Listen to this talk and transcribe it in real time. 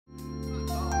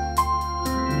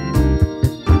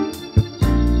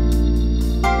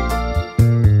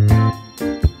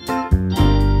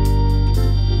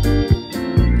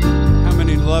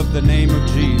name of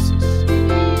Jesus.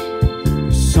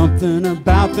 There's something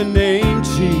about the name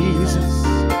Jesus.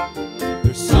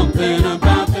 There's something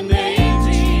about the name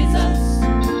Jesus.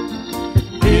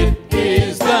 It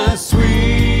is the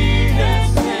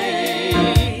sweetest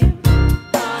name.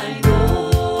 I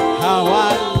know how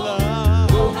I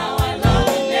love. Oh, how I love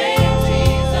the name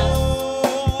Jesus.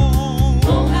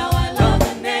 Oh, how I love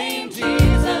the name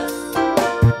Jesus.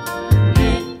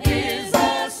 It is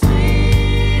the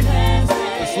sweetest name.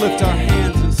 Let's lift our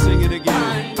hands and sing it again.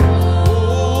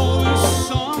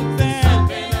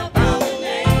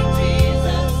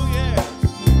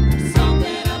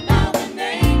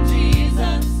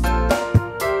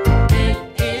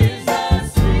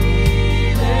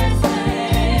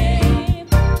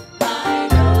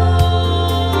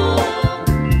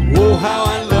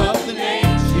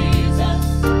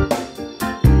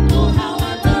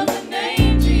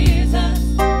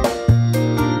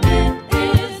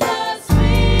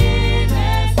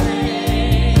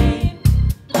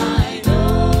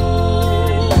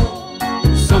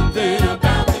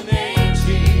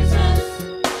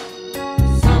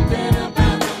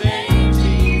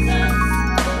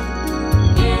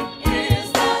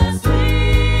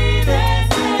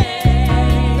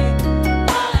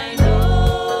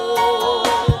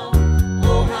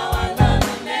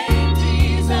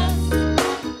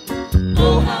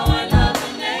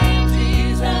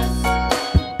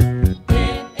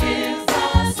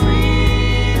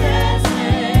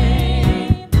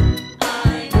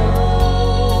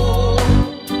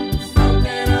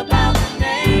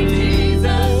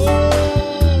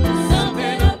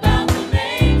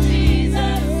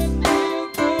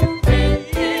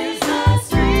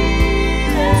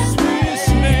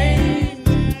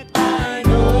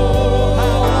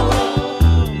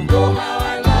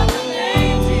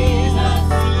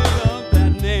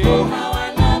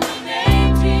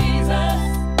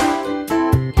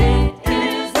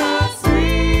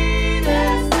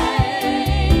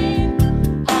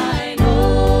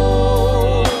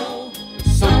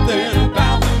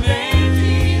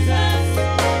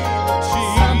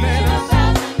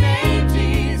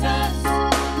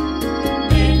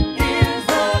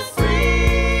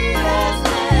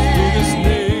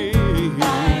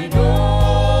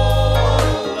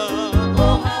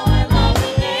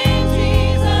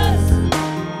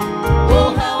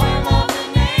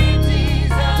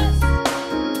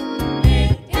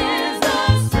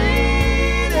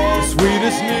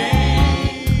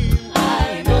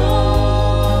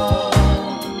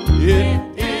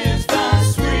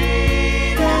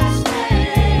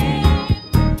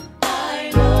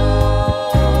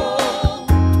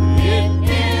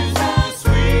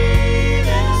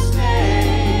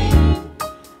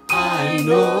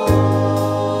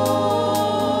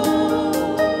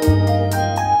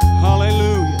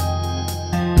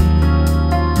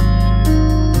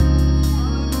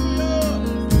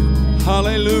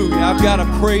 I've got a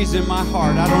praise in my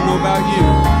heart. I don't know about you,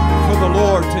 for the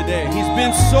Lord today. He's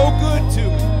been so good to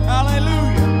me.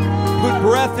 Hallelujah. Put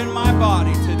breath in my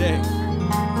body today.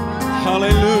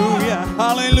 Hallelujah.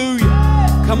 Hallelujah.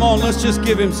 Come on, let's just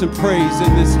give him some praise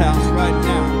in this house right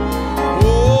now.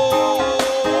 Oh,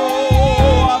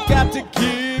 I've got to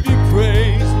give you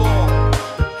praise, Lord.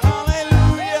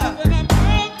 Hallelujah.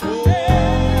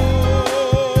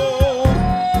 Oh,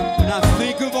 when I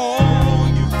think of all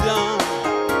you've done.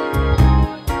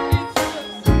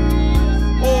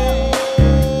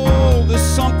 Oh, there's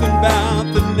something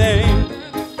about the name.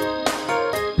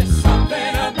 There's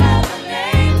something about the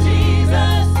name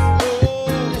Jesus. Oh,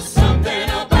 there's something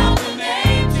about the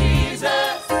name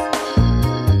Jesus.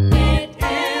 It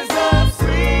is the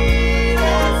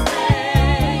sweetest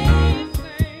name.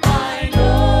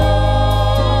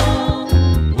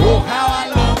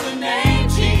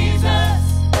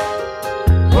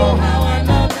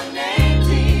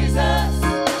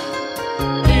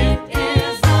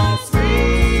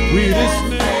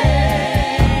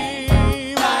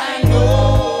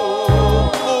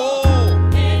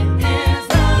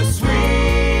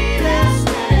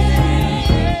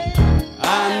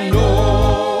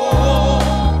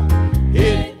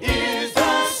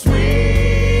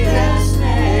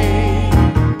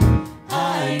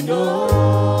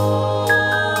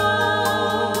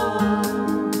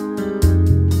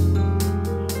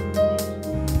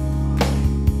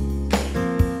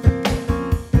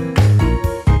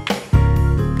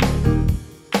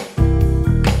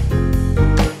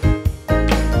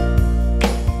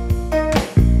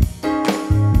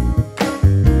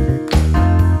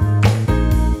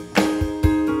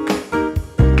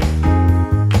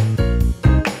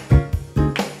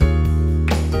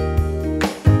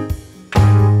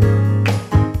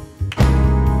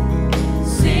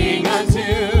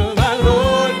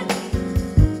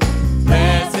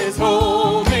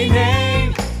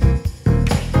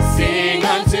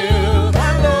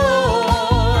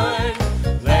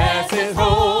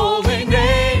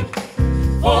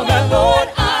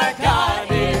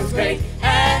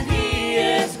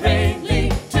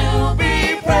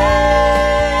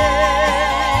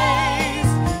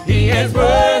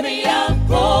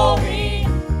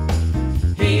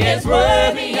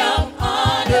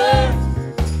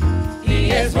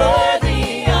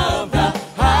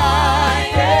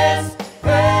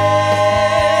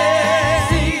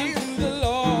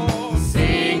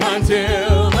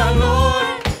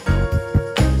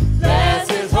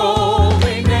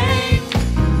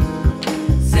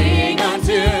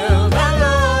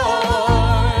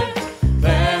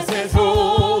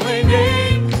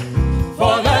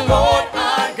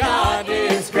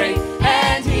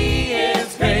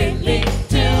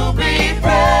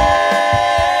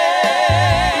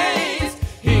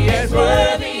 is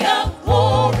worthy of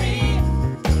glory.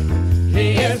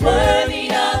 He is worthy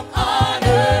of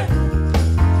honor.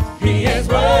 He is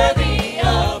worthy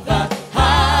of the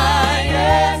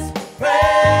highest praise.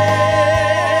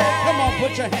 Come on,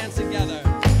 put your hands together.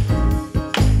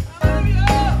 Worthy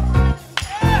of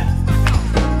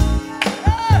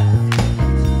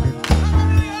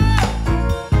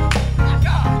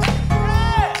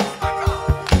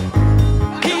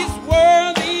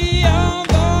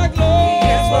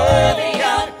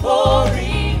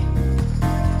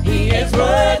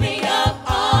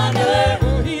honor.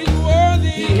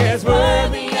 He is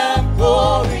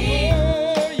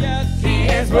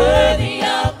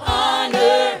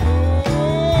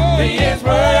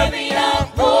worthy of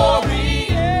glory.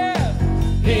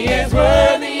 He is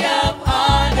worthy of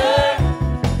honor.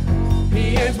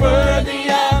 He is worthy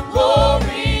of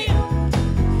glory.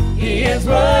 He is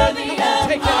worthy of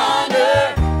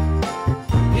honor.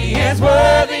 He is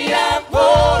worthy of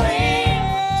glory.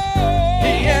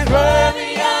 He is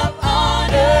worthy of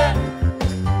honor.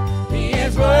 He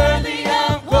is worthy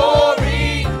of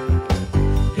glory.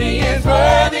 He is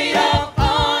worthy of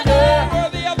honor,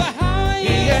 worthy of the highest.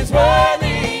 He is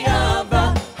worthy of the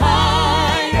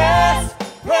highest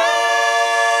praise.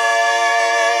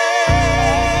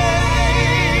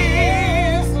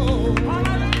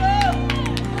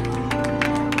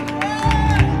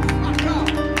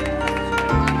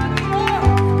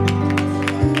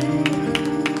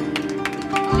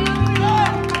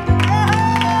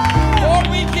 Lord,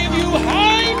 we give you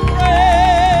high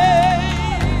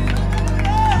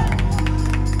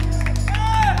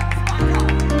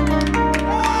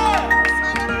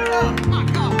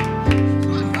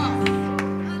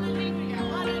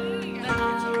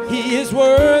He is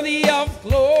worthy of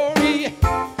glory.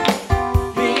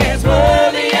 He is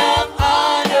worthy of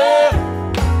honor.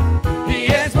 He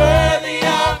is worthy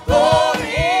of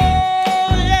glory.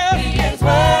 He is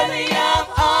worthy of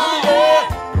honor.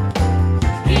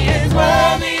 He is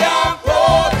worthy of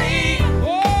glory.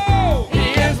 He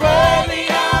is worthy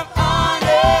of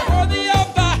honor. Worthy of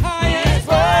the highest.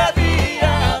 Worthy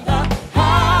of the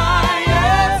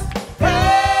highest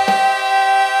praise.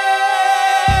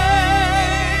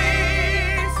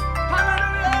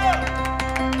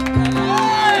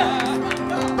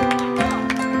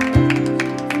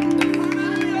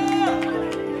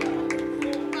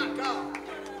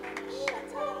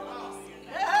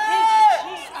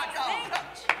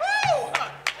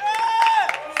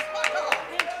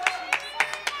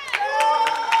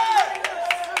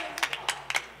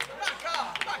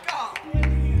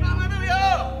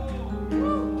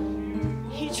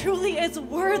 He truly is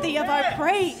worthy of our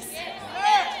praise.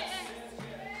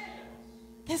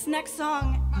 This next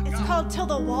song is called Till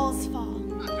the Walls Fall.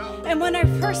 And when I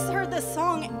first heard this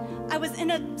song, I was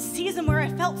in a season where I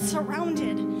felt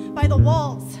surrounded by the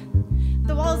walls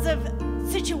of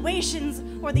situations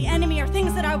or the enemy or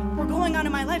things that were going on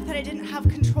in my life that I didn't have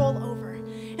control over.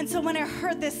 And so when I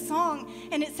heard this song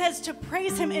and it says to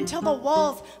praise him until the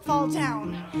walls fall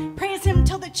down, praise him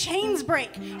till the chains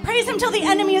break, praise him till the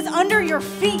enemy is under your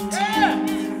feet.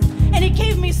 And it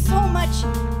gave me so much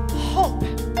hope.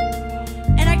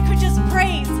 And I could just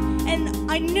praise, and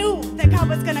I knew that God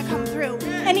was going to come through.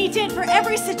 And he did for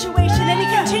every situation, and he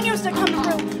continues to come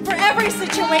through for every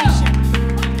situation.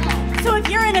 So if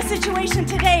you're in a situation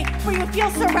today where you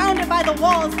feel surrounded by the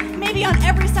walls, maybe on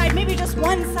every side, maybe just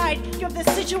one side, you have this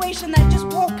situation that just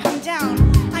won't come down,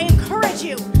 I encourage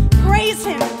you, praise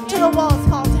him till the walls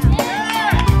fall down.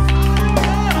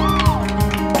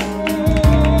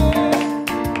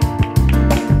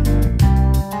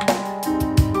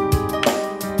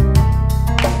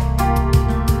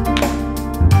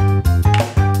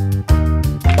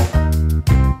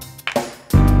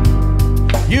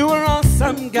 You are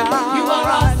awesome, God. You are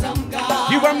awesome,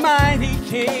 God. You are mighty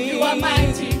King. You are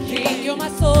mighty King. You're my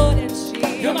sword and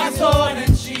shield. You're my sword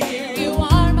and shield. You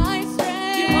are my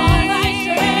strength. You are my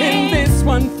strength. In this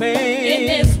one thing. In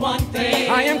this one thing.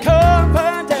 I am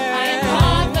confident. I am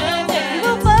confident. You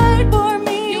will fight for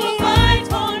me. You will fight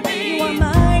for me. You are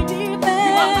my defense.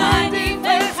 You are my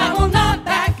defense. I will not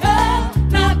back up,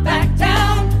 not back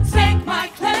down. Stake my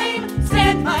claim,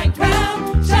 stand my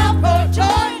ground. Shout for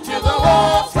joy till the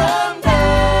walls come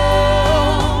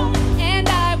down. And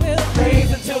I will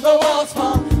Praise until the walls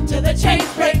fall. till the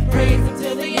chains break. Praise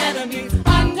until the enemy's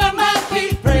under my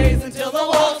feet. Praise until the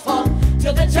walls fall.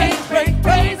 Till the chains break.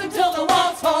 Praise until the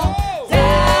walls fall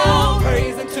down.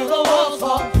 Praise until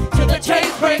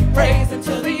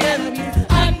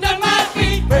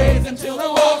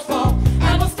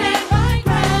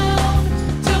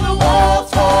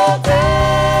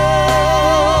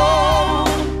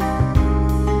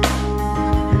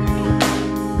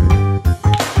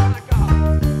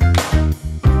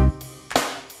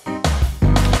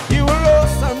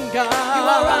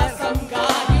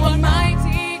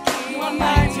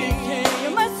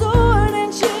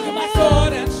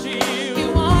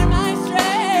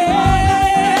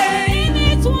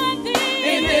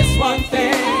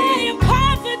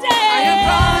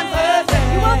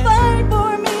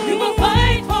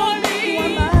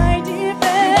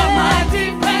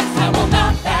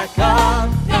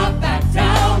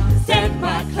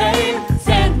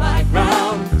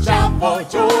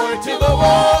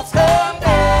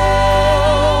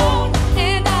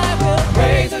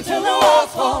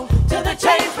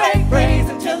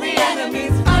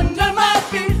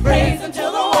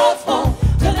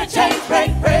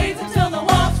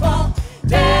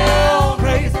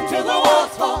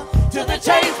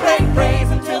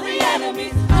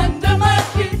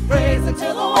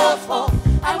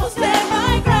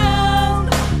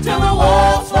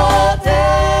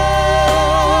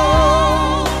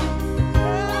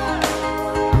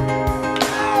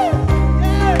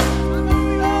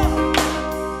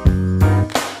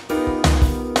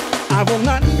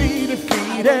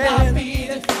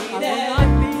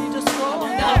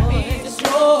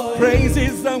Praise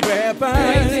is the weapon.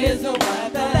 Praise is the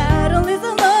weapon. The battle is the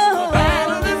Lord.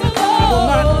 Battle is the I will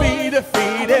not Lord. be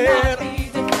defeated.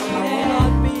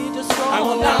 I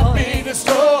will not be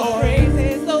destroyed. Praise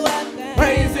is the weapon.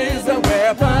 Praise is the The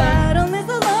weapon. battle is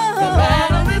the Lord.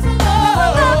 Battle is the I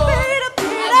will not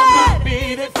Lord.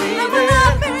 be defeated. Be I will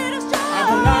not defeated. be destroyed. I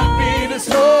will not be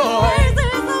destroyed. Praise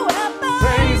is the weapon.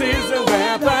 Praise is the The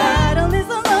weapon. battle is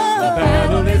the Lord. The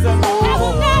battle is the Lord. I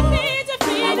will not be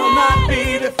defeated. I will not be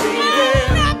I defeated.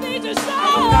 will not be destroyed. I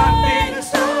will not be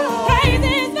destroyed. Praise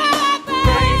is the weapon.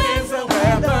 Praise is the The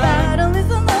weapon. battle is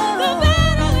the The Lord.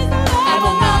 battle is the Lord. I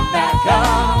will not back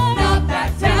up, not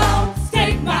back down.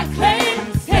 Stake my claim,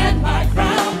 stand my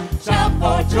ground. Shout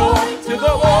for joy Till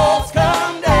the walls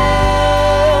come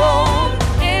down.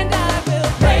 and I will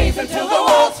praise until the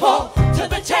walls fall, till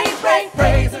the chains break.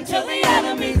 Praise until the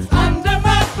enemy's under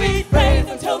my feet. Praise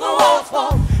until the walls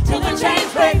fall, till the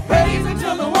chains break. Praise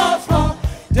until the walls fall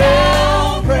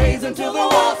down. Praise until the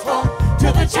walls fall.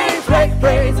 Till the chains break.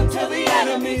 Praise until the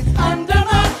enemy's under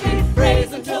my feet.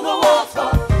 Praise until the walls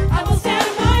fall. I will stand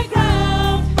my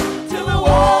ground till the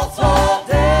walls fall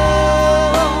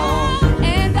down.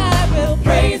 And I will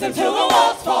praise until the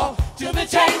walls fall, till the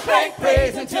chains break.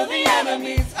 Praise until the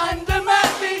enemy's under my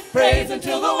feet. Praise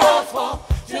until the walls fall,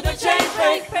 till the chains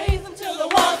break. Praise until the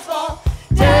walls fall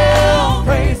down.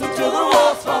 Praise until the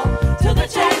walls fall, till the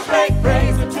chains break.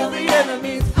 Praise until the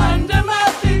enemy's under my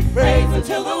feet. Praise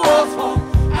until the walls fall.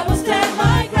 I will stand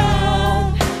my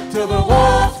ground till the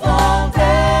walls fall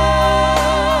down.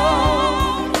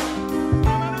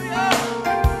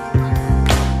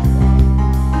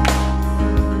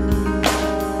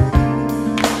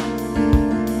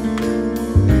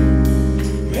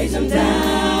 Praise him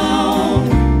down.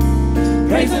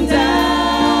 Praise him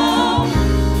down.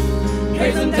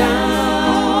 Praise him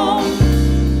down.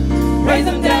 Praise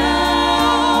him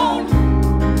down.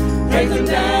 Praise him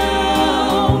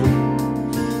down.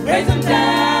 Praise him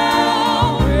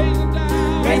down.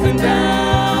 Praise him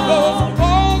down. Those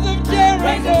walls of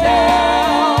Praise him Jericho.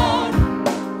 down.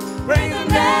 Praise him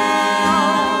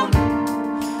down.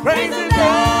 Praise him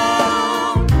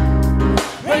down.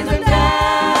 Praise him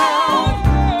down.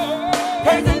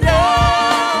 Praise him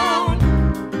down.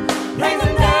 Praise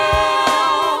him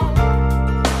down.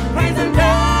 Praise him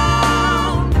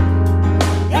down.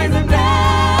 Praise him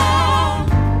down.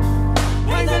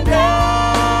 Praise him down.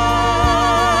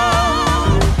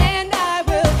 And I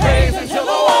will praise until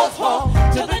the walls fall,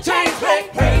 till the chains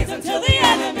break. Praise until the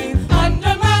enemy's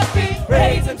under my feet.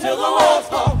 Praise until the walls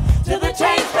fall, till the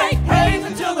chains break. Praise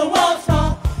until the walls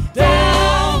fall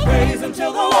down. Praise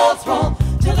until the walls fall,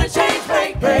 till the chains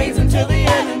break. Praise until the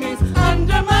enemy's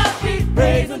under my feet.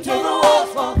 Praise until the walls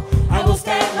fall. I will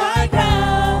stand my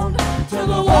ground till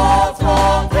the walls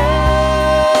fall down.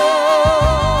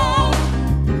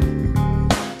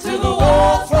 Till the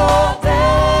walls fall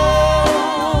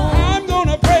down. I'm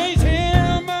gonna praise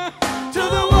him. Till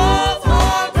the walls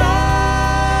fall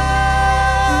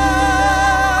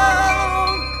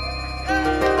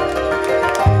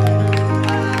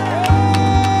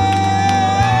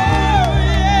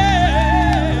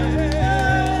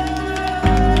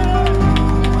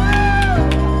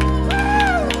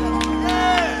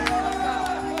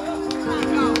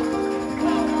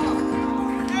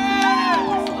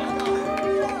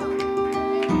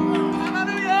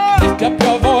Lift up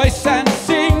your voice and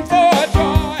sing for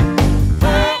joy.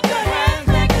 Clap your hands,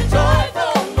 make a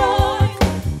joyful noise.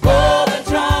 Blow the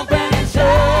trumpet and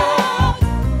shout.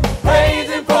 Praise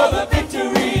him for the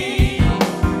victory.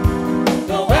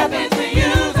 The weapons we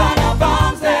use are not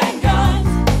bombs and guns.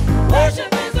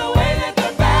 Worship is the way that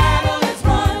the battle is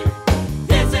won.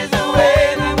 This is the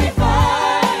way that we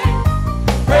fight.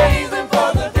 Praise him for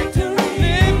the victory.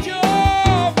 Lift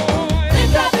your voice.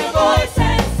 Lift up your voice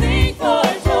and sing for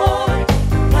joy.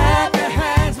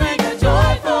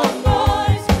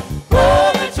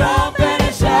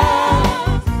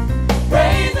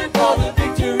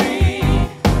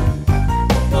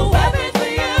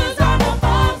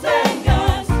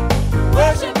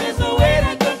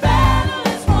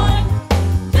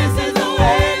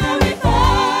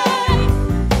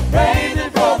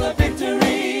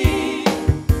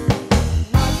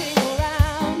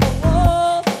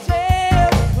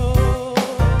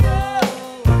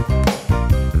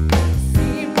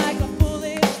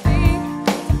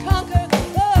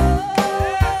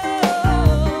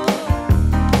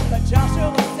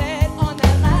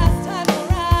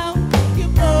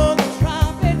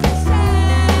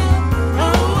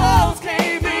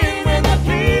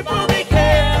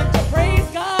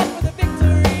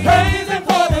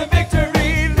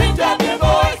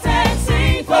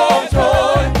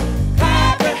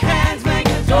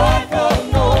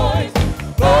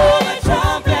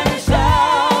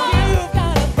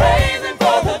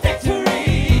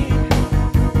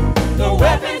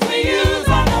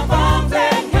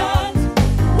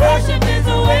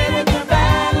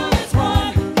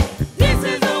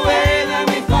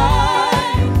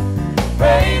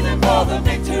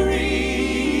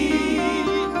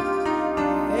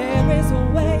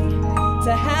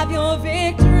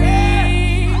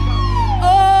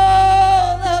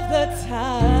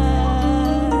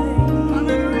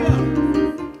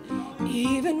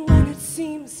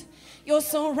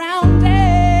 surrounded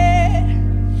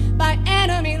by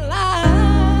enemy lines.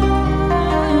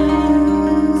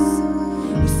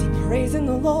 You see, praising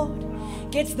the Lord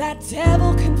gets that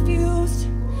devil confused,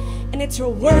 and it's your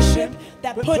worship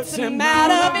that puts him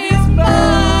out of his mind.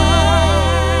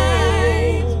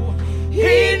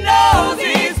 He knows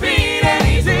he's beat and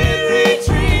he's in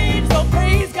retreat, so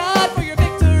praise God for your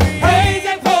victory. Praise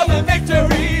him for the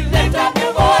victory. Lift up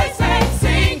your voice and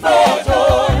sing for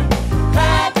joy.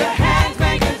 Clap your hands,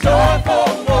 make a joyful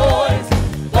noise.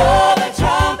 Blow the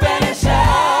trumpet and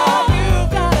shout.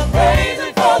 You've got to praise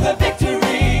him for the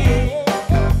victory.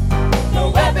 The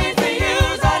weapons we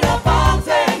use are not bombs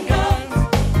and guns.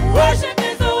 Worship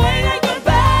is the way that good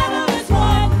battle is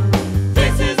won.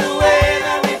 This is the way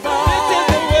that we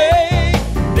fight.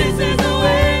 This is the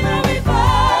way that we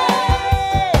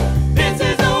fight. This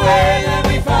is the way that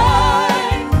we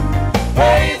fight.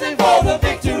 Praising for the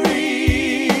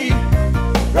victory.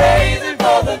 Praising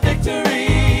for the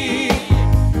victory.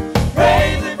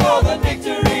 Praising for the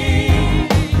victory.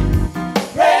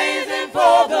 Praising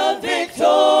for the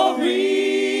victory.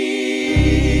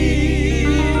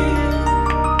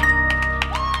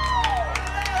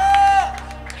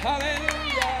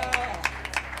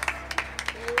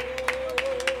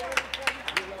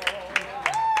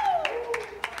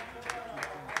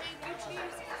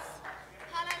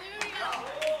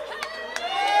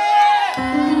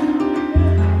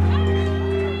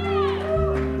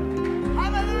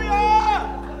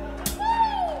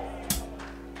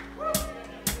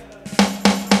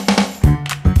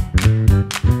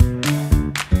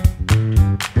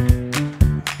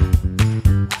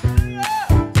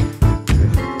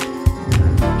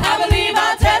 I believe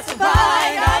I'll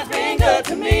testify, God's been good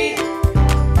to me.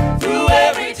 Through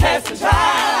every test and trial,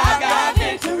 I've got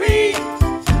victory.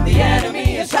 The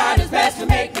enemy has tried his best to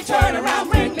make me turn around,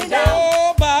 bring me down.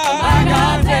 My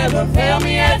God's never failed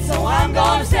me yet, so I'm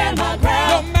gonna stand my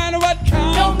ground. No matter what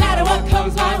comes, No matter what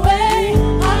comes my way,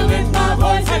 I lift my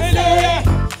voice and say,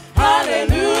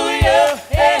 Hallelujah,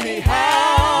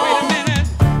 anyhow.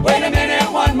 Wait a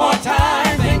minute, one more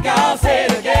time, think I'll say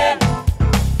it again.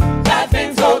 God's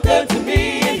been so good to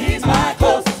me, and he's my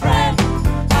closest friend.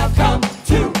 I've come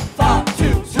too far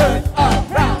to turn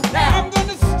around now. I'm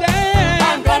gonna stand.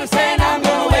 I'm gonna stand, I'm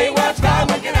gonna wait, watch God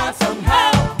work it out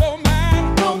somehow.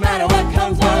 No matter what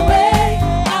comes my way,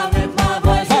 I'll lift my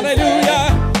voice and say,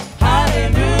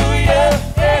 Hallelujah,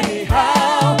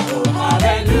 anyhow.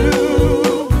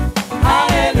 Hallelujah,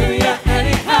 hallelujah,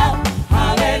 anyhow.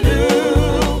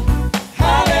 Hallelujah,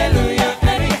 hallelujah,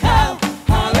 anyhow.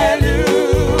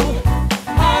 Hallelujah,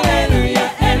 hallelujah,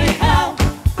 anyhow.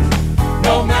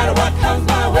 No matter what comes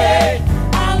my way,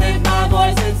 I'll lift my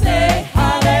voice and say,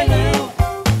 Hallelujah,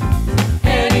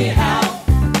 anyhow.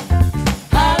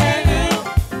 Hallelujah,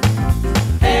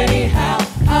 anyhow.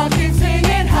 I'll keep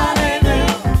singing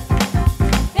hallelujah,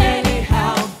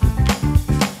 anyhow.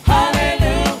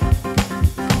 Hallelujah,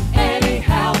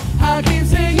 anyhow. I'll keep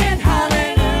singing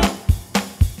hallelujah,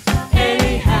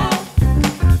 anyhow.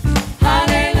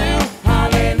 Hallelujah,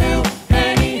 hallelujah,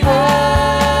 anyhow.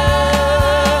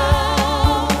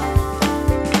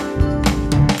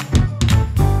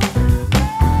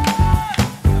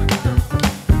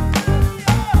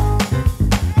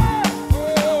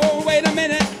 Oh, wait a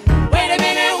minute. Wait a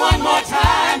minute, one more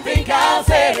time, think I'll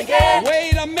say it again.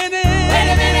 Wait a minute. Wait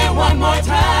a minute, one more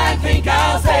time, think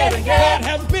I'll say it God again.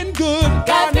 has been good.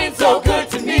 God's been so good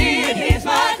to me, and he's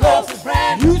my closest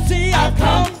friend. You see, I've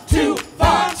come. Too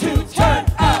far to turn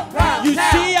around You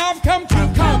now. see, I've come to.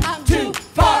 I'm too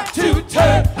far to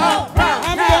turn around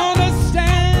I'm now. gonna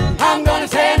stand. I'm gonna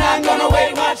stand, I'm gonna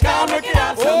wait, watch God work it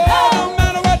out somehow. Oh, no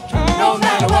matter what comes. No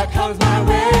matter what comes my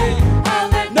way, I'll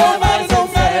lift No my matter, voice no and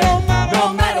say, matter, no matter.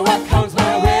 no matter what comes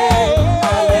my way,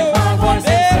 I'll lift my voice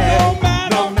and say, No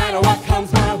matter. no matter what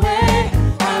comes my way,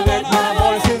 I'll lift my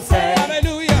voice and say,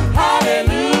 Hallelujah.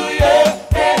 Hallelujah.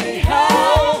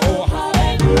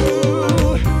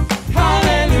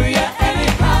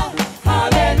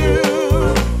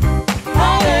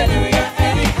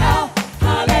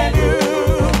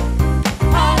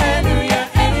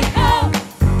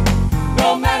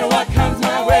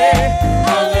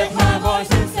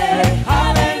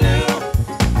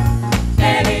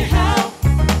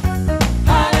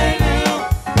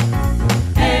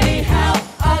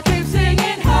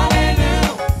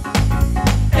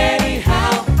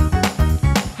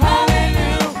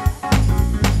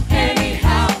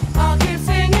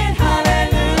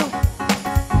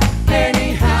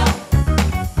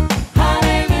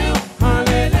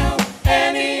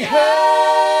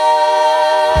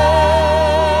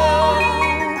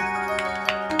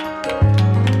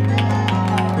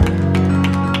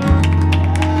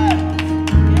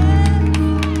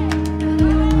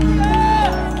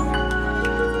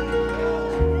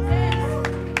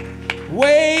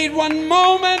 need one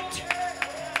moment.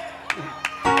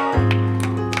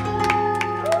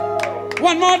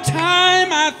 One more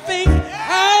time, I think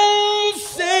I'll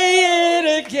say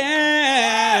it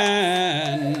again.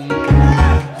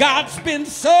 God's been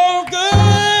so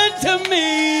good to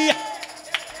me.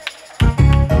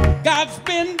 God's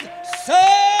been so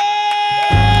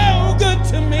good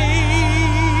to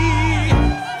me.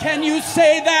 Can you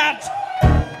say that?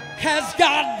 Has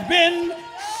God been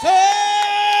so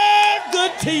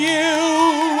good to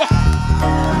you?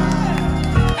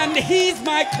 And he's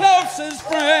my closest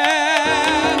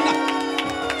friend.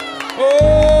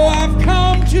 Oh, I've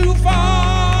come too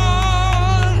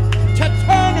far to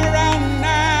turn around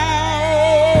now.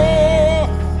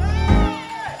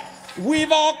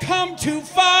 We've all come too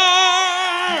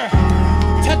far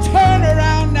to turn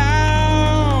around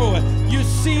now. You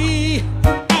see,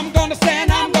 I'm gonna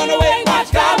stand, I'm gonna wait,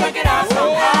 watch God work it out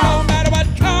somehow. No matter what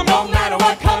comes, No matter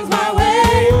what comes my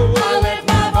way, I'll lift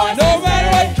my voice no and matter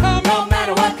say, what comes, no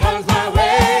matter what comes my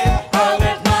way, I'll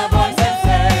lift my voice and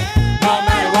say, no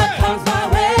matter what comes my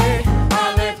way,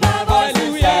 I'll lift my voice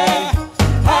and say,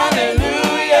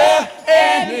 hallelujah,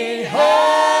 anyhow.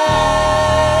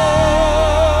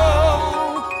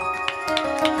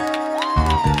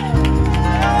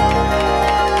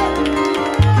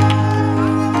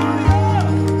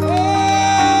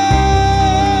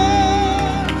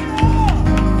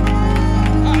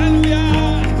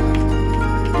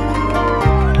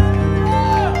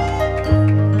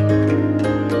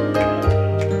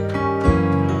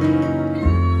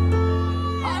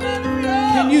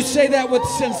 Can you say that with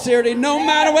sincerity? No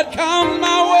matter what comes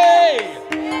my way,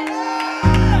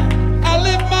 I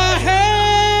lift my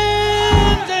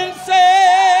hands and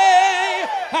say,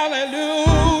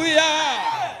 hallelujah,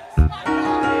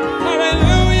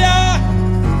 hallelujah,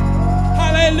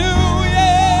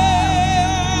 hallelujah,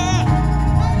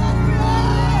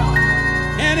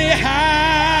 anyhow.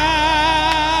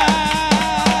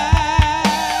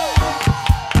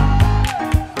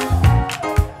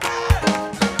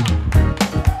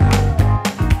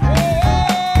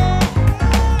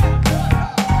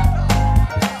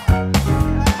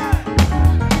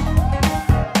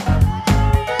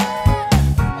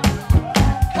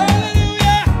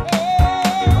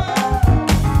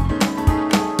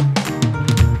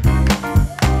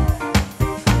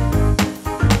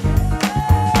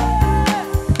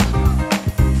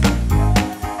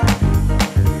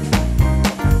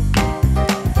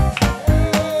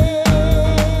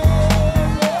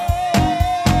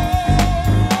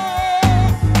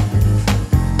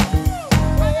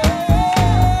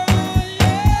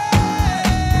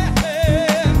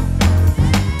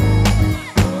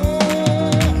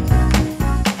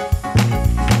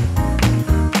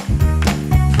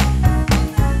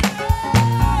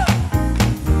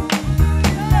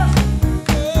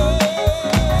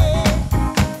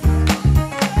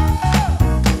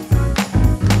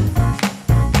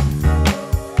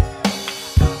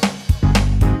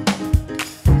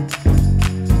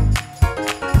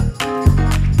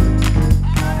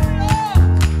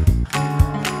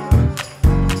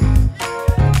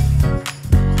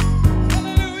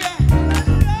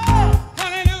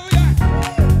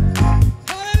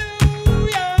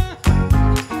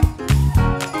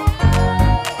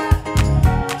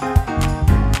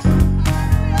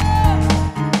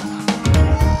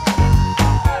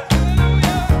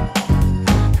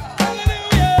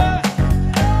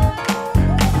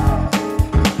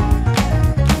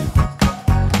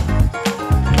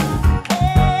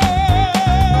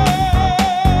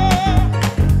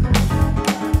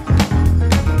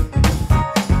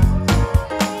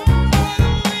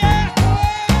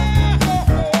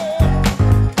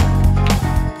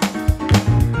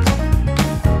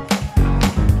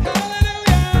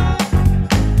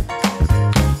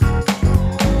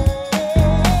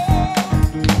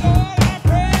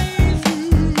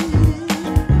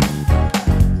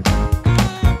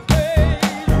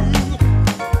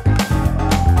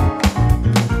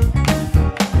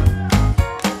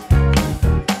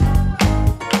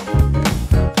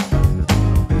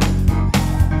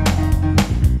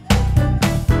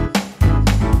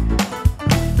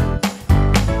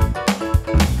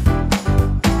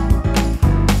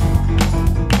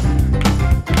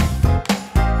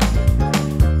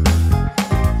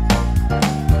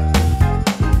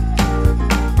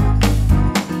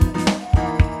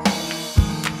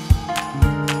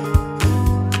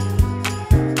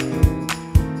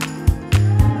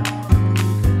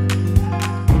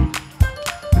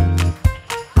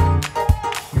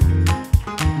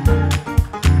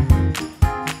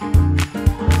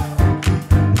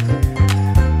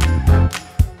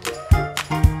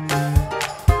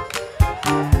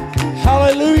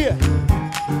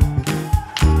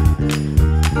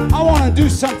 do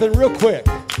something real quick.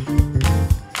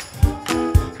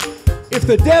 If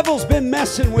the devil's been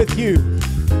messing with you,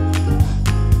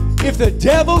 if the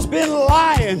devil's been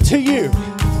lying to you,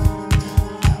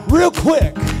 real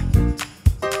quick,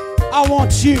 I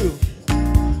want you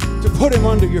to put him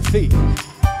under your feet.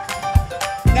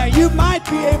 Now, you might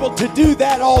be able to do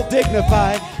that all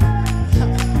dignified,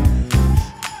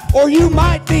 or you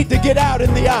might need to get out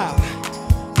in the aisle.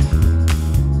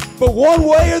 But one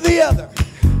way or the other,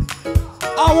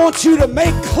 I want you to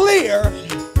make clear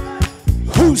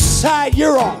whose side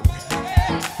you're on.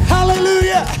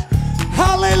 Hallelujah!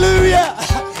 Hallelujah!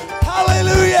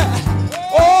 Hallelujah!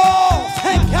 Oh,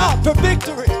 thank God for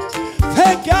victory!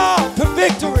 Thank God for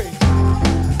victory!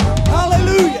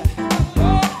 Hallelujah!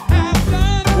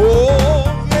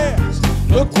 Oh, yes!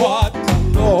 Look what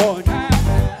the Lord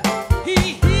has.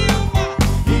 He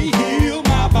healed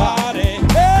my body.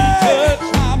 Hey! He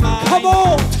touched my mind. Come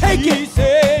on, take it! He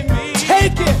saved me.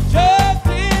 Take it! Just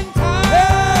in time.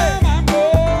 Hey! I'm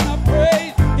gonna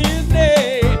praise His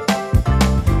name.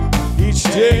 Each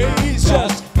day is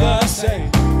just the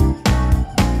same.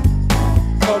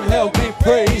 Come help me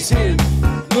praise Him.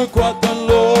 Look what the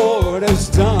Lord has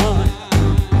done.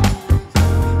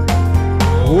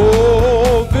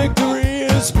 Oh, victory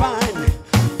is mine.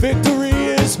 Victory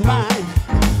is mine.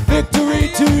 Victory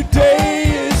today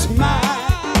is mine.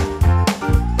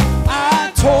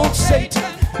 I told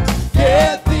Satan,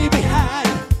 get thee behind.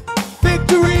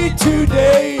 Victory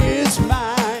today is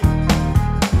mine.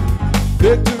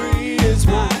 Victory is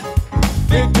mine.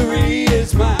 Victory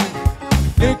is mine.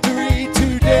 Victory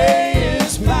today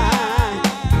is mine.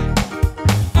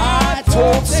 I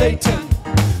told Satan,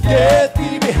 get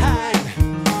thee behind.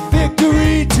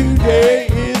 Victory today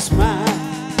is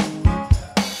mine.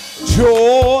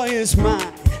 Joy is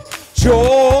mine.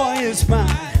 Joy is mine.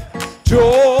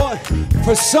 Joy.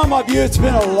 For some of you, it's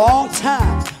been a long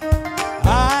time.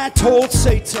 I told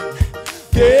Satan,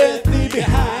 get thee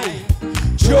behind.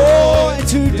 Joy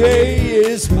today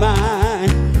is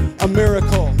mine. A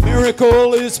miracle.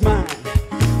 Miracle is mine.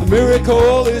 A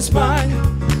miracle is mine.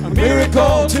 A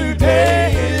miracle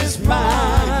today is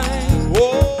mine.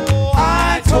 Oh,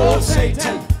 I told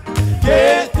Satan,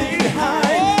 get thee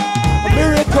behind. A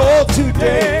miracle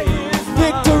today.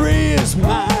 Victory is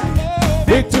mine.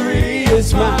 Victory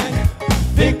is mine.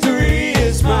 Victory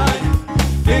is mine.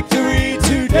 Victory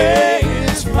today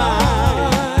is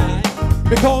mine.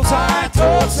 Because I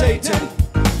told Satan,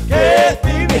 get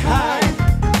thee behind.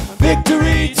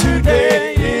 Victory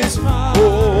today is mine.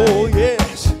 Oh,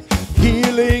 yes.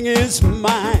 Healing is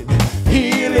mine.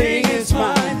 Healing is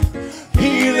mine.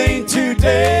 Healing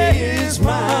today is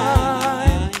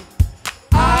mine.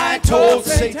 I told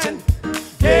Satan,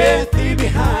 get thee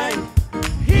behind.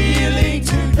 Healing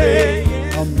today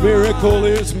is mine. A miracle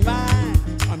is mine.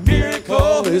 A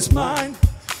miracle is mine.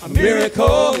 A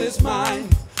miracle is mine.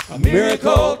 A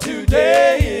miracle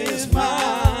today is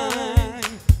mine.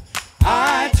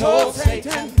 I told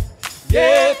Satan,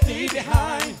 get thee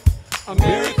behind. A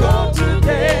miracle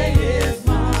today is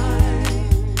mine.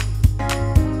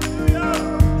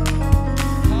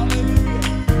 Hallelujah.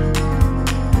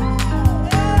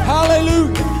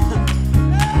 Hallelujah.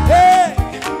 Hey,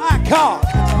 my God.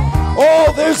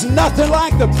 Oh, there's nothing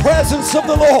like the presence of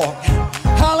the Lord.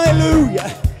 Hallelujah.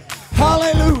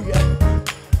 Hallelujah.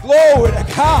 Glory to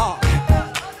God.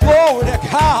 Glory to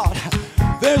God.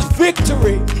 There's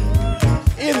victory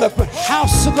in the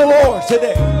house of the Lord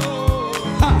today.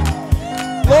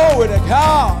 Glory to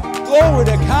God. Glory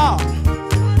to God.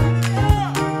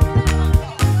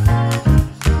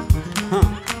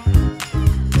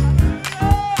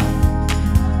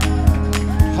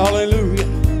 Hallelujah.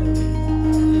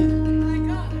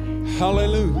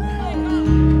 Hallelujah.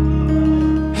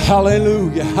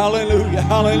 Hallelujah. Hallelujah.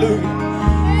 Hallelujah.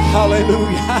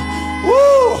 Hallelujah.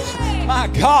 Woo! My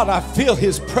God, I feel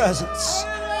His presence.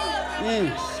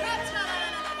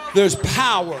 There's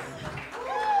power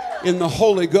in the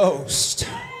Holy Ghost.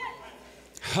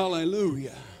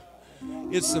 Hallelujah.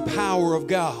 It's the power of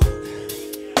God.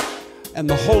 And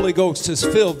the Holy Ghost has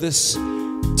filled this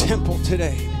temple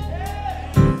today.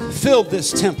 Filled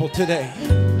this temple today.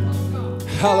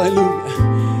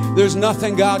 Hallelujah. There's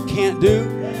nothing God can't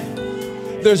do.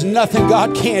 There's nothing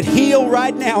God can't heal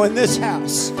right now in this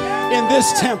house, in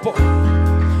this temple.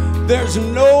 There's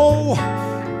no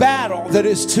battle that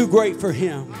is too great for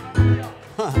Him.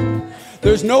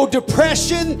 There's no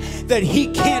depression that He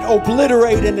can't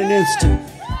obliterate in an instant.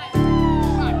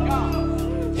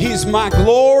 He's my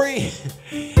glory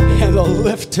and the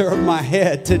lifter of my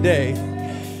head today.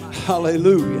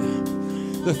 Hallelujah.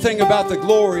 The thing about the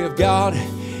glory of God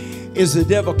is the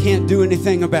devil can't do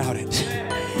anything about it.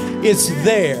 It's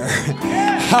there.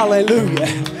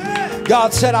 Hallelujah.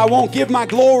 God said, I won't give my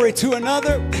glory to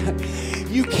another.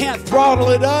 You can't throttle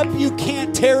it up. You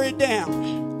can't tear it down.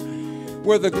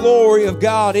 Where the glory of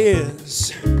God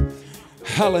is,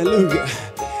 hallelujah,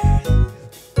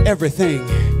 everything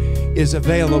is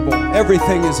available.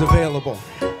 Everything is available.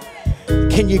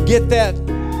 Can you get that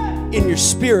in your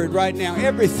spirit right now?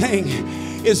 Everything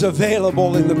is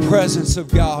available in the presence of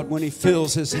God when He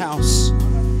fills His house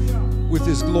with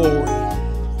His glory.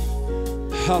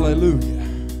 Hallelujah.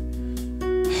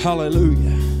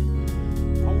 Hallelujah.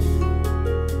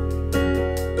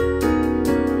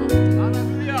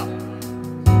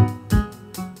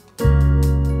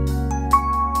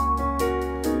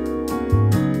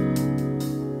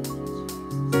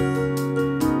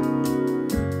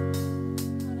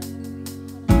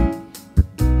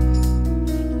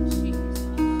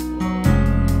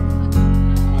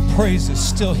 Praise is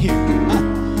still here,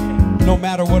 no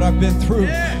matter what I've been through.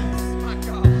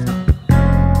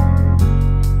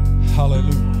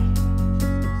 Hallelujah.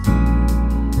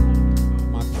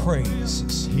 My praise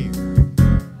is here.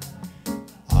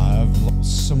 I've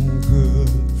lost some good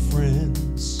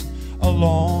friends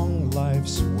along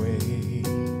life's way.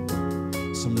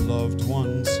 Some loved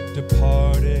ones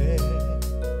departed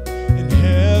in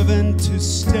heaven to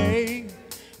stay.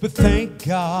 But thank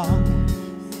God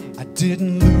I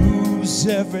didn't lose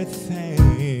everything.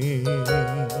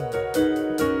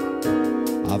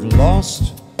 I've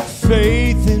lost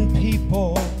faith in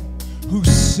people who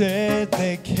said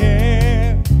they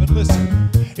cared. But listen,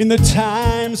 in the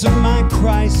times of my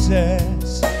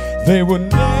crisis, they were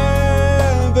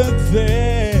never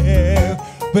there.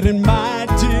 But in my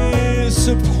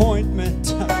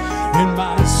disappointment, in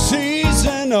my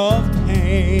season of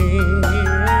pain,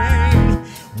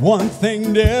 one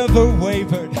thing never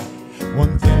wavered.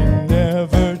 One thing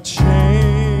never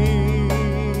changed,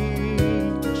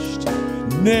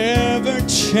 never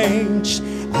changed.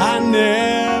 I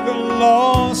never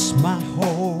lost my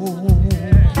hope.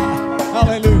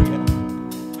 Hallelujah.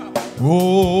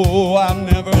 Oh, I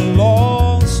never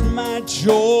lost my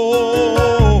joy.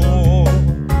 Oh,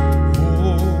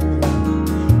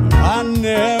 I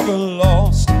never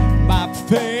lost my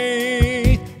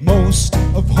faith, most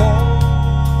of all.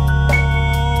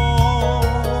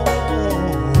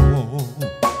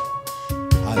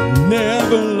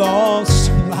 Never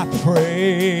lost my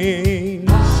praise.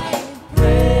 My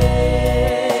praise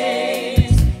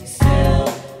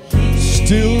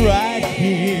still right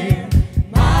here.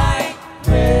 My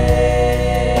praise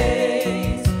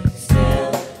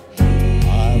still here.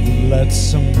 I've let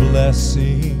some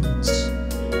blessings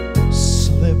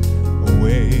slip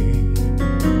away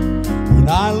when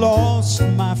I lost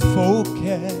my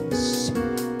focus,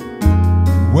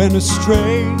 went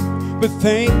astray. But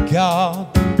thank God,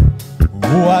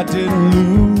 oh, I didn't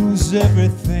lose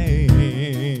everything.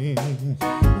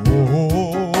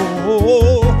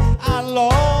 Oh, I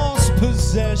lost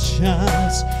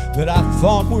possessions that I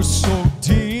thought were so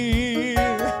dear.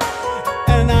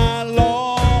 And I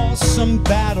lost some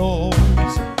battles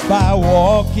by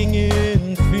walking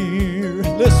in fear.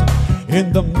 Listen,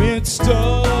 in the midst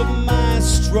of my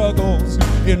struggles,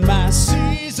 in my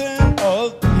season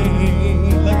of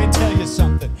pain, let me tell you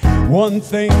something. One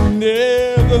thing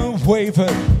never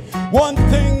wavered, one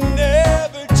thing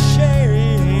never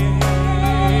changed.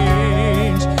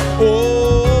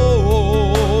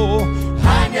 Oh,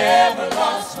 I never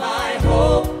lost my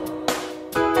hope.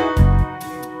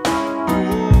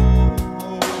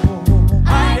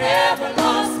 I never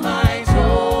lost my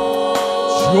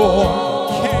joy.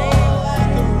 Joy came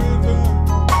like a river.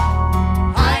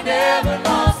 I never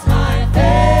lost my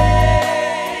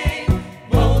faith,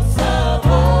 most of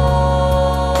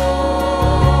all.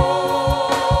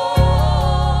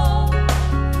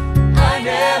 I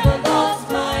never lost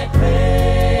my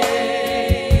praise.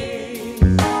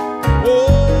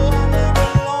 Oh, I never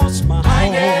lost my hope. I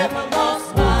never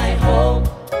lost my hope.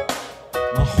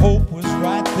 My hope was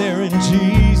right there in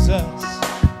Jesus.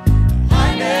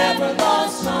 I never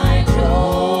lost my joy.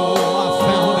 Oh, I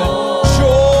found it.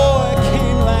 Joy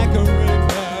came like a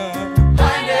river. I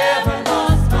never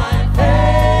lost my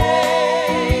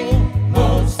faith,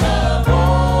 most of all.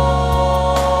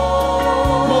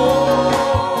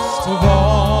 Most of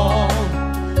all,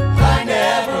 I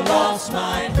never lost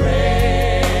my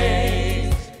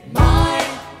praise. My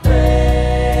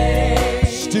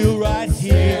praise still right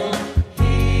here.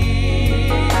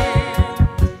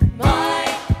 my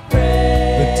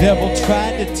praise The devil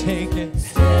tried to take it.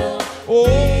 Oh,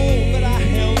 but I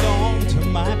held on to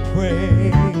my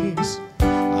praise.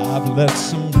 I've let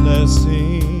some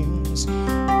blessings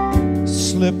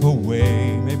slip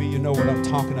away. Maybe you know what I'm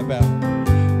talking about.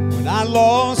 When I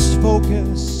lost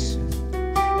focus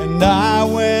and I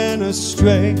went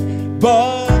astray,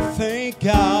 but thank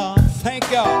God, I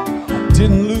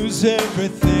didn't lose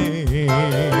everything.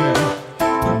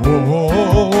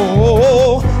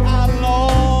 Oh, I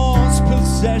lost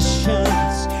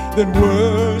possessions that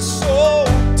were so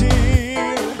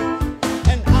dear,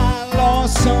 and I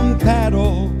lost some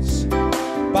battles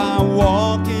by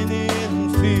walking in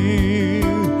fear.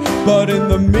 But in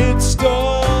the midst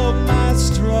of my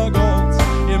struggles,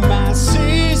 in my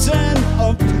season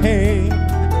of pain,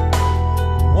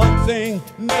 one thing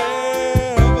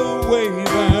never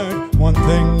wavered, one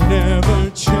thing never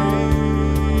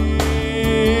changed.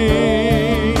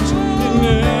 It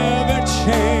never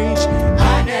changed.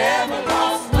 I never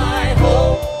lost my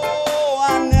hope. Oh, I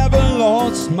never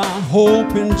lost my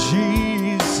hope in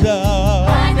Jesus.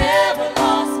 I never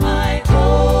lost my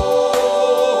joy.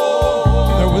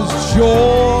 There was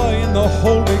joy in the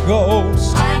Holy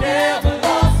Ghost. I never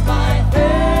lost my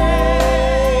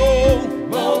faith,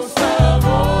 most of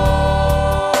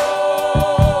all.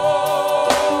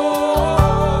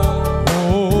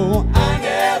 Oh, I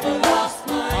never lost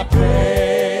my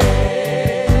praise.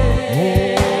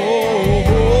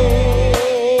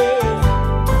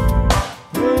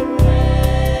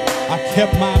 I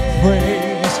kept my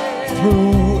praise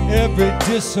through every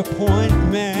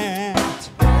disappointment.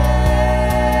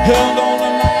 Held on to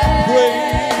my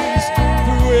praise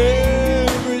through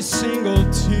every single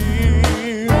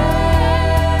tear.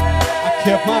 I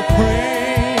kept my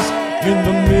praise in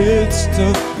the midst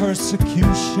of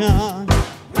persecution.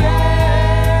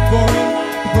 For in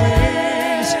my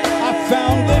praise I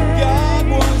found that God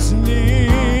was near.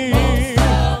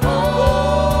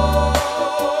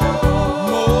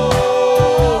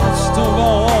 Most of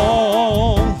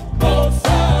all,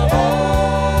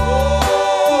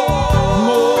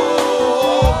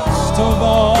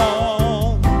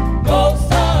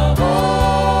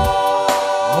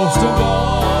 most of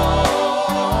all,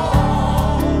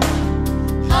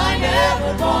 I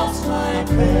never lost my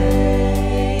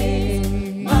praise,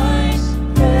 my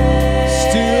praise.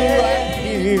 still right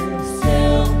here.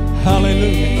 Still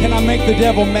Hallelujah. Can I make the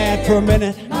devil mad for a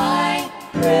minute? my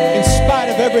In spite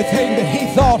of everything that he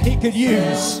thought he could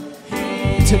use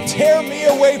to tear me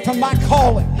away from my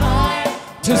calling,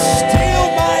 to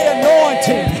steal my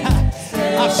anointing,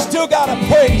 I've still got a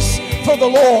praise for the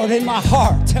Lord in my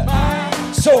heart.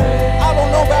 So I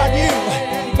don't know about you,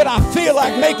 but I feel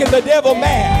like making the devil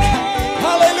mad.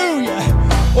 Hallelujah.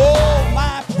 Oh,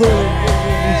 my praise.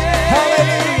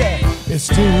 Hallelujah. It's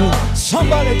still,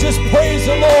 somebody just praise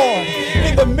the Lord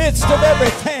in the midst of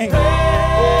everything.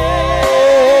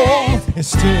 Oh, it's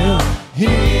still here.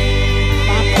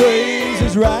 My praise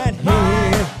is right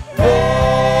here.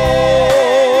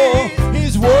 Oh,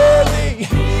 he's worthy.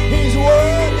 He's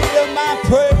worthy of my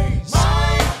praise.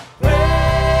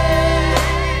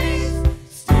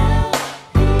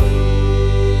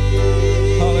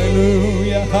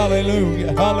 Hallelujah,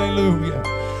 hallelujah, hallelujah,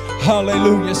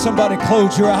 hallelujah. Somebody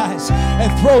close your eyes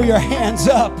and throw your hands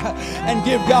up and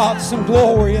give God some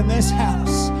glory in this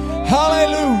house.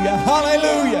 Hallelujah,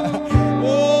 hallelujah.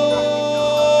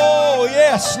 Oh,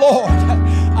 yes, Lord.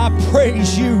 I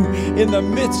praise you in the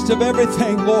midst of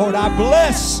everything, Lord. I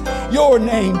bless your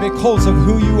name because of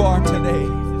who you are today.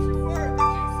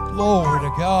 Glory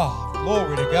to God.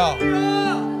 Glory to God.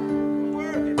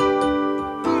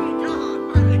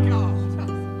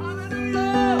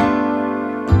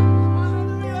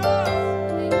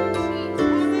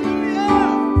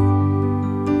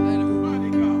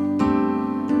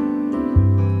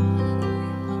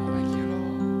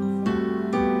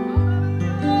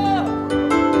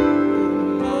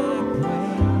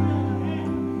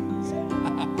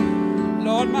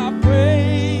 Lord, my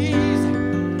praise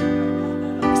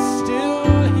is still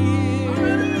here.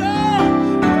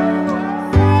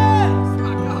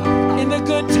 In the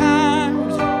good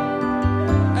times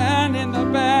and in the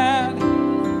bad,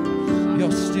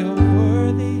 you're still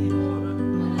worthy.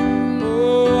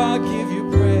 Oh, I'll give you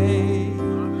praise.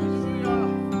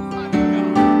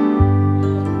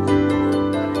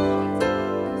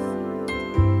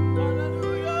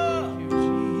 Thank you,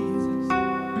 Jesus.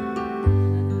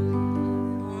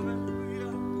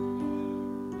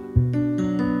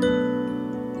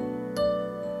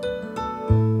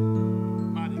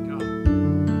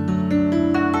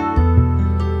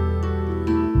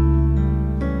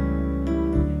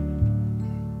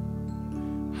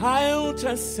 I'll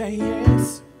just say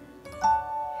yes.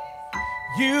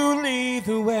 You lead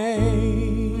the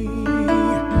way.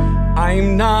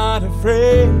 I'm not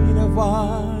afraid of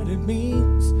what it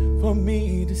means for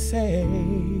me to say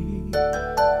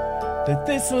that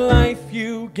this life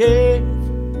you gave,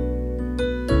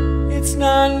 it's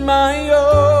not my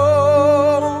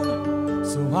own.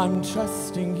 So I'm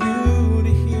trusting you to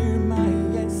hear my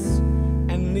yes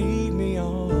and lead me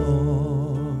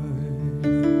on.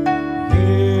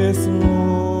 Yes,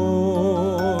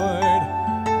 Lord.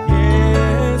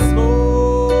 Yes,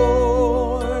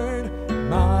 Lord.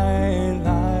 My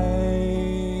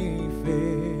life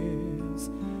is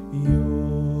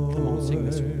yours. Come on, sing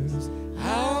this one.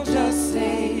 I'll just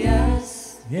say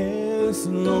yes. Yes,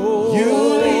 Lord. You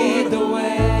lead the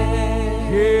way.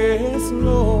 Yes,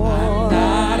 Lord. I'm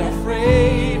not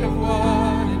afraid of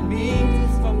what it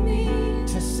means for me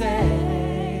to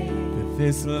say That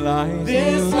this life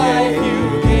you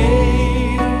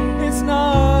gave, it's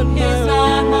not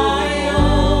my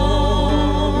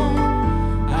own.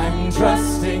 I'm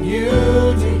trusting you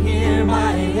to hear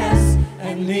my yes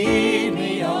and lead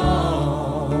me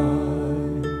on.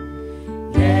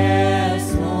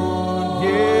 Yes, Lord.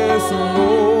 Yes,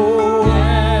 Lord.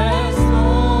 Yes,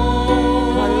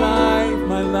 Lord. My life,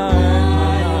 my life.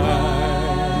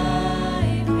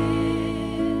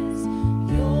 is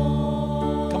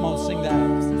yours. Come on, sing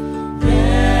that.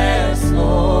 Yes,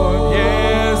 Lord.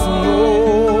 Yes,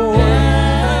 Lord.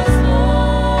 Yes,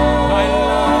 Lord. My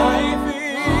life is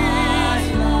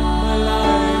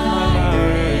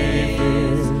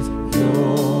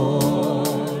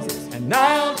yours. And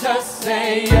I'll just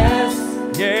say yes.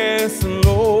 Yes,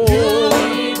 Lord. You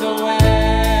lead the way.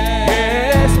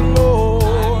 Yes, Lord.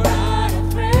 I'm not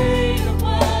afraid of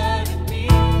what it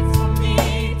means for me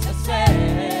to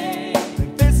say.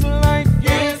 This life you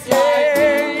This life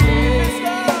you gave is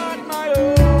not my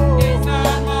own. It's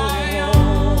not my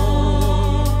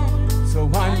own. So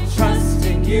I'm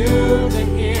Trusting you to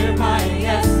hear my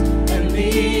yes and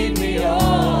lead me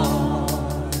on.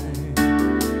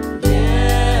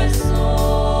 Yes,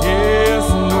 Lord. yes,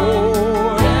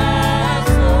 Lord. Yes,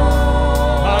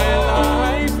 Lord. My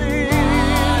life is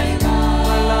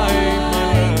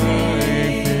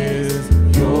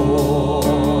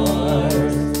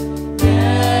yours.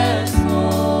 Yes,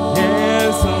 Lord.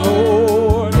 Yes,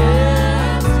 Lord.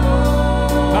 Yes,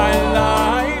 Lord. My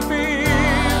life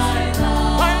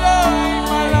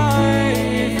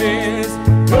is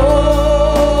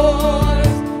yours.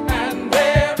 And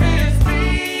there is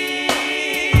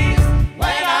peace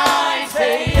when I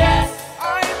say yes.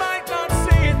 I might not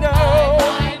see it I now,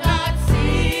 might not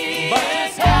see but it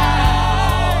it's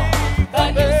now, but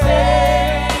you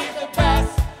save the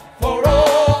best for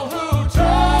all who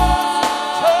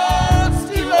trust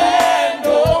you and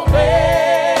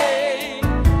obey.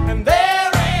 and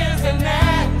there is an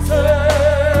answer,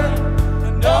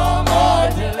 And no more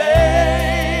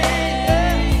delay.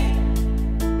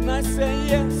 and I say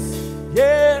yes,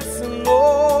 yes,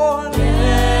 Lord.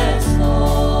 Yes,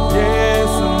 Lord. Yes,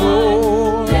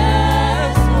 Lord.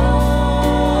 Yes,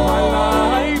 Lord. My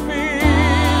life is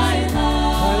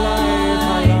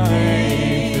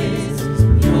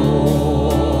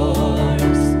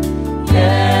yours.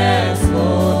 Yes,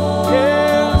 Lord.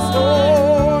 yes,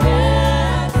 Lord.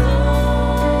 Yes,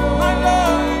 Lord. My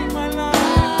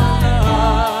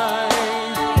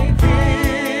life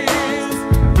is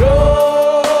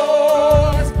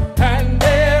yours, and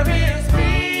there is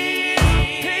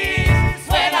peace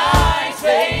When I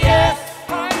say yes,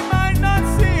 I might not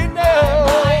see it now,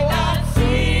 might not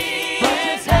see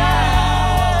it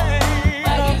now,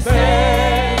 but you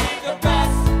save the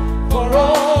best for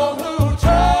all who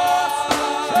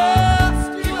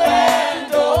trust you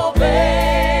and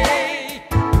obey.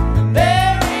 And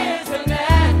there is an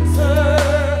answer,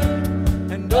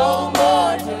 and no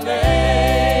more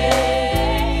delay.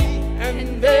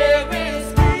 And there is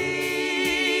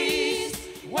peace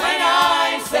when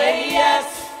I say yes.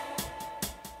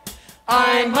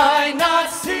 I might not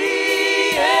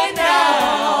see it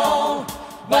now,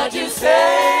 but you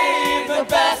save the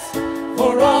best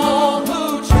for all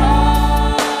who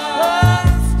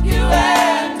trust you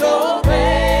and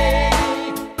obey.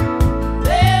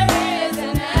 There is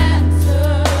an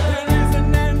answer,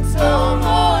 no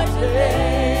more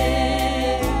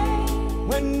delay.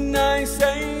 when I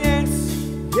say yes,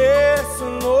 yes,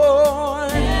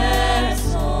 Lord.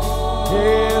 Yes, Lord.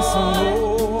 Yes,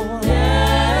 Lord.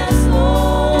 Yes,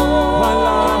 Lord. My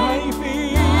life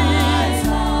is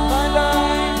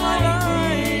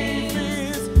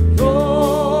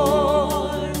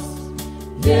yours.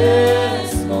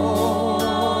 Yes,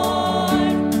 Lord.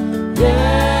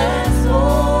 Yes,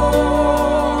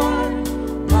 Lord.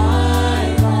 My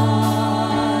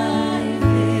life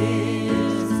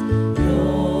is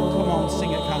yours. Come on,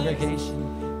 sing it, congregation.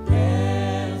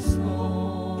 Yes,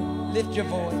 Lord. Lift your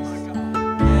voice.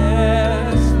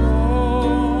 Yes, Lord.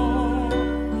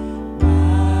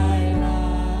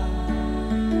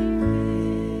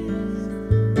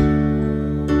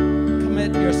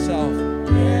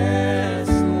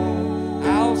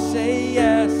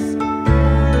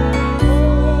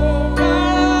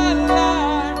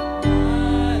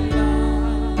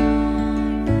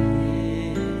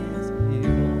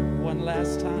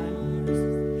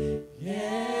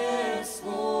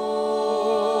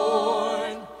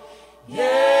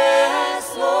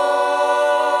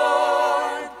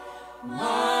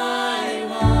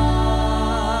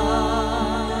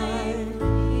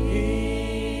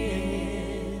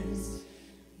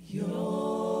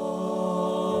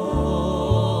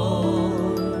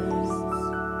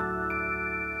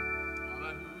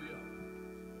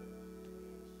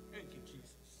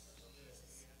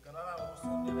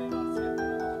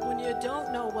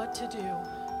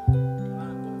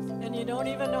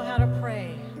 to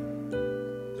pray,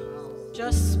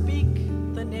 just speak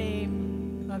the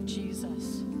name of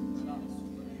Jesus.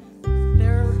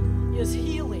 There is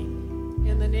healing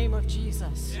in the name of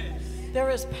Jesus.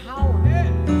 There is power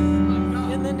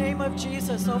in the name of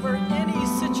Jesus over any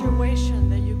situation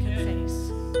that you can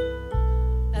face.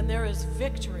 And there is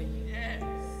victory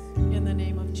in the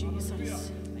name of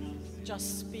Jesus.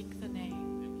 Just speak the name.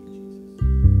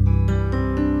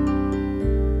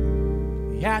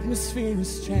 The atmosphere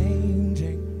is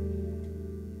changing.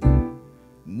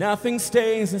 Nothing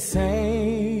stays the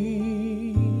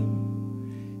same.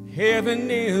 Heaven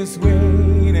is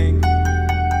waiting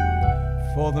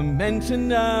for the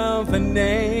mention of the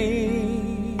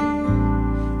name.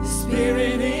 The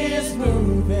Spirit is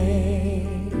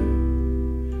moving,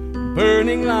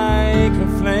 burning like a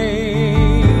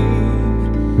flame,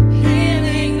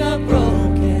 healing the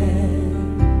broken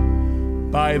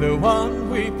by the one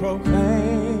we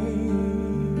proclaim.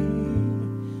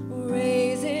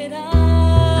 Raise it up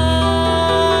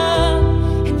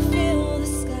and fill the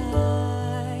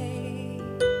sky.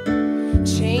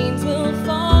 Chains will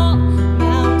fall,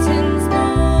 mountains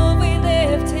move, we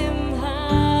lift him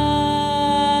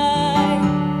high.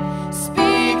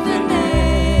 Speak the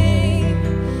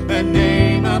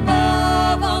name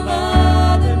above all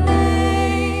other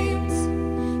names.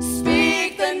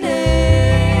 Speak the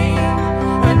name,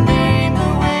 a name the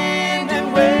wind and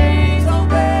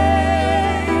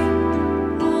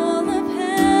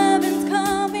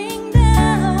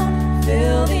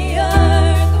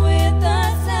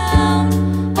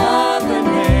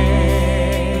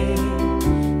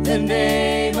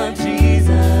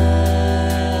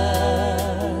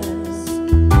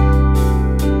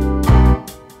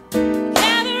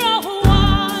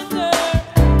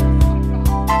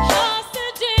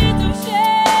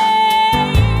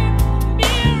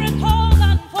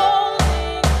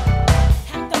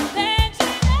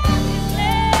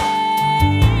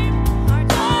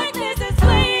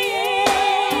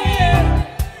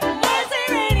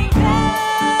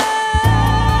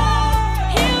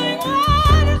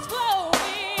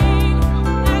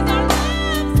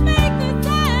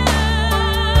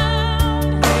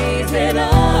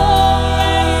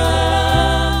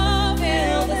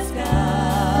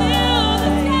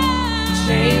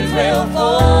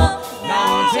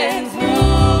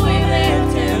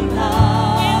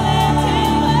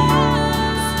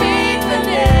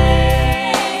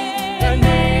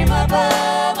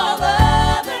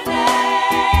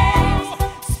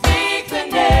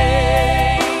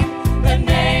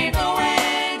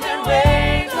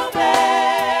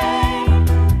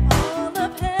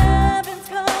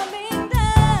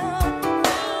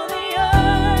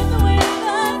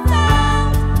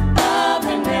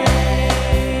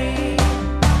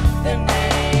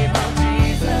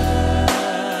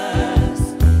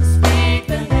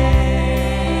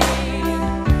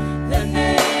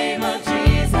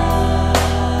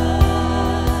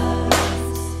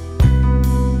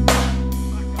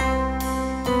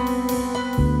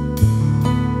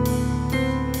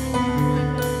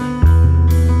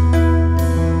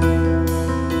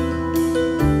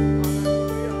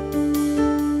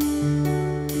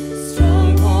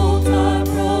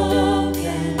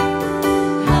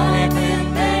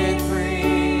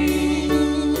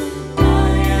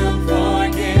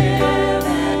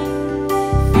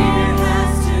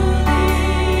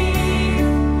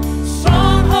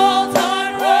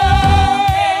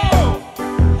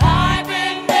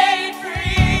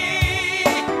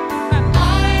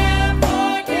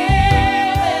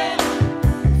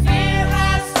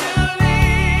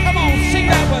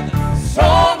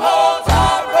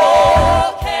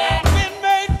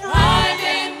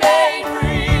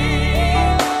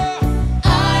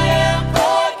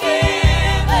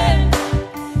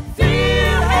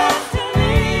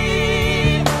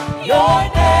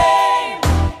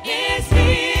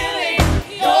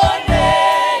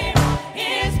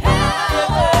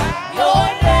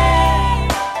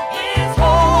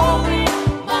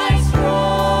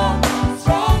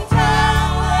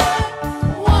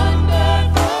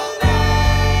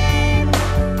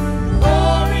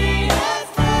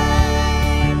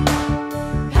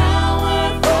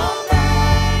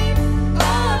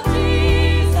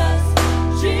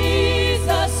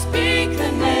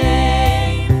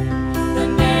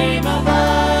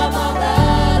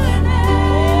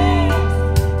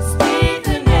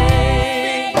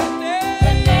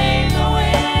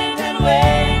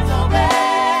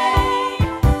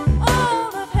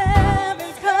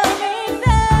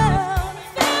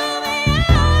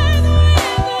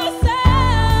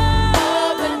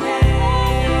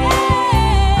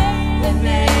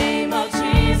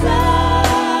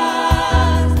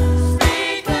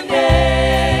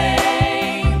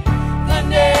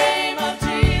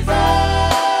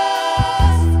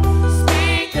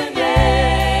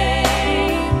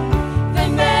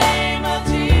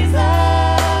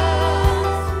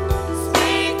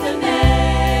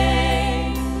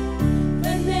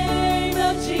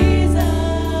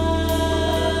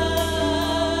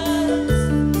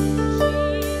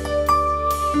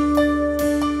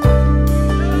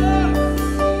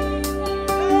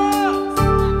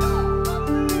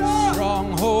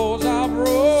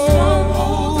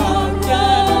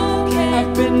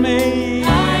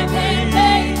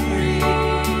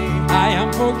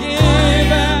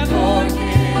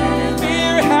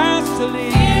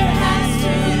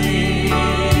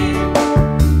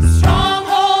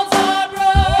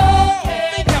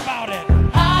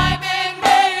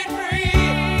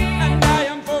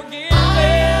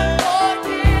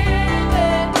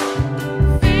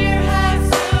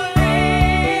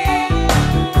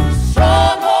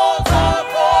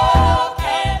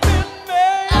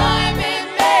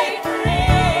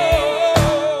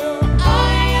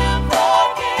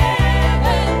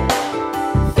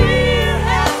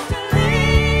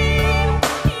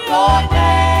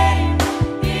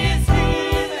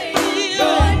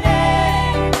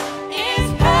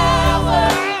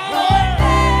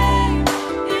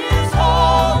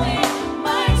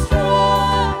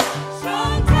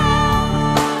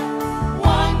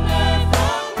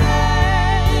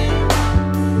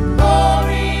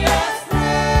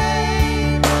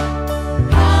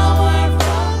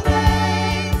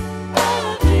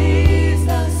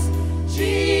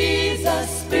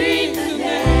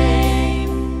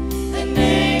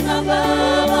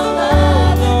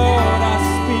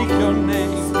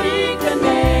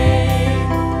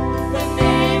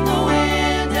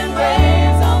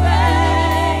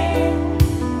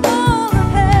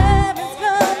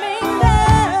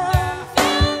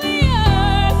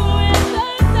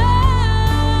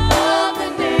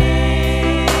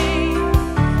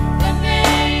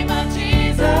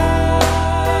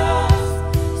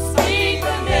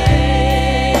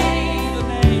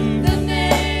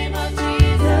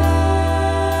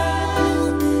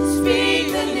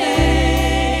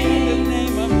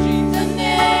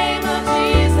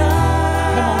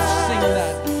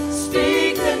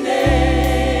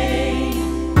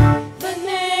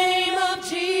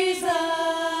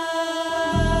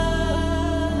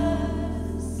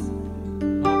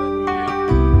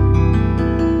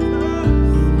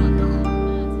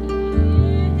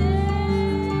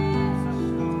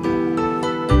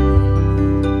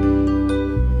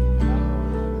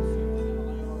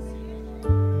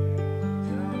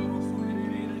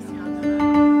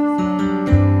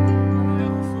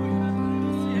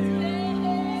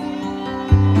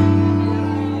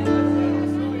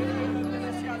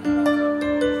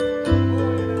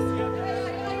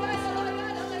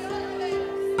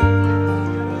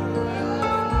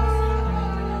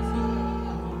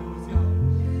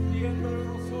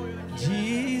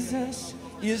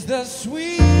is the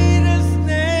sweetest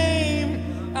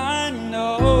name I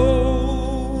know,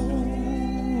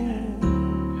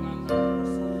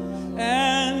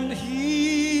 and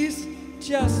he's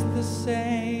just the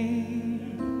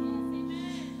same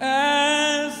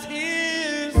as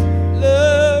his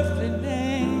lovely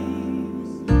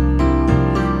name.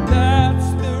 That's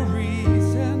the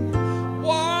reason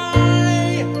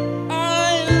why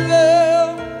I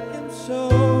love him so.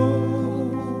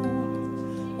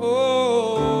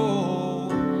 Oh,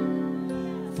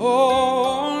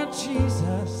 for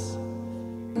Jesus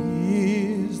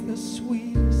is the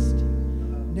sweetest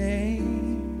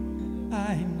name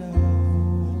I know.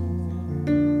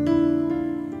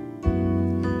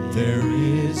 There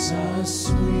is a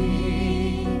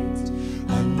sweet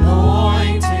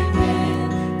anointing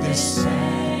in this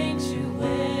sanctuary.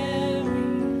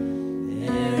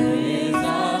 There is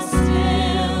a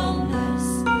stillness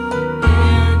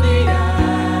in the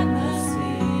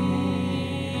atmosphere.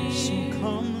 So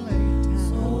come lay down.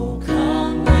 So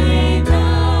come lay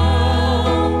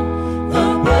down the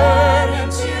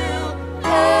burdens you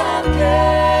have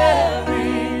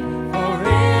carried, for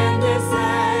in this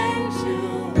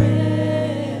sanctuary,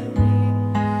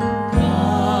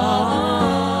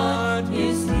 God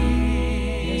is here.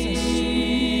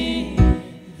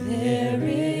 There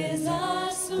is a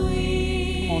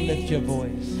sweet Come on, lift your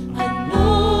voice.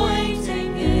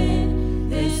 anointing in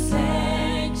this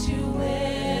sanctuary.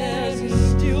 There's a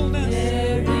stillness.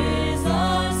 There is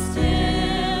a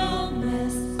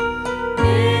stillness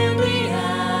in the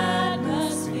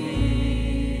atmosphere.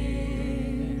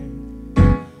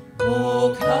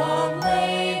 Oh, come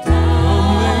lay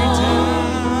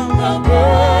down the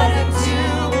burdens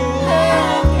you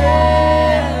have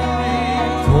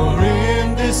carried, for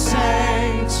in this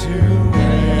sanctuary,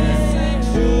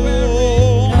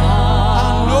 I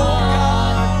know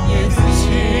God is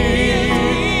here.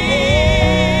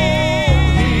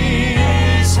 He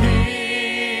is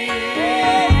here.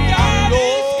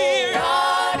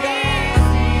 God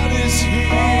is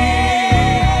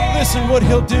here. Listen what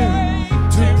he'll do.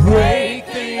 To break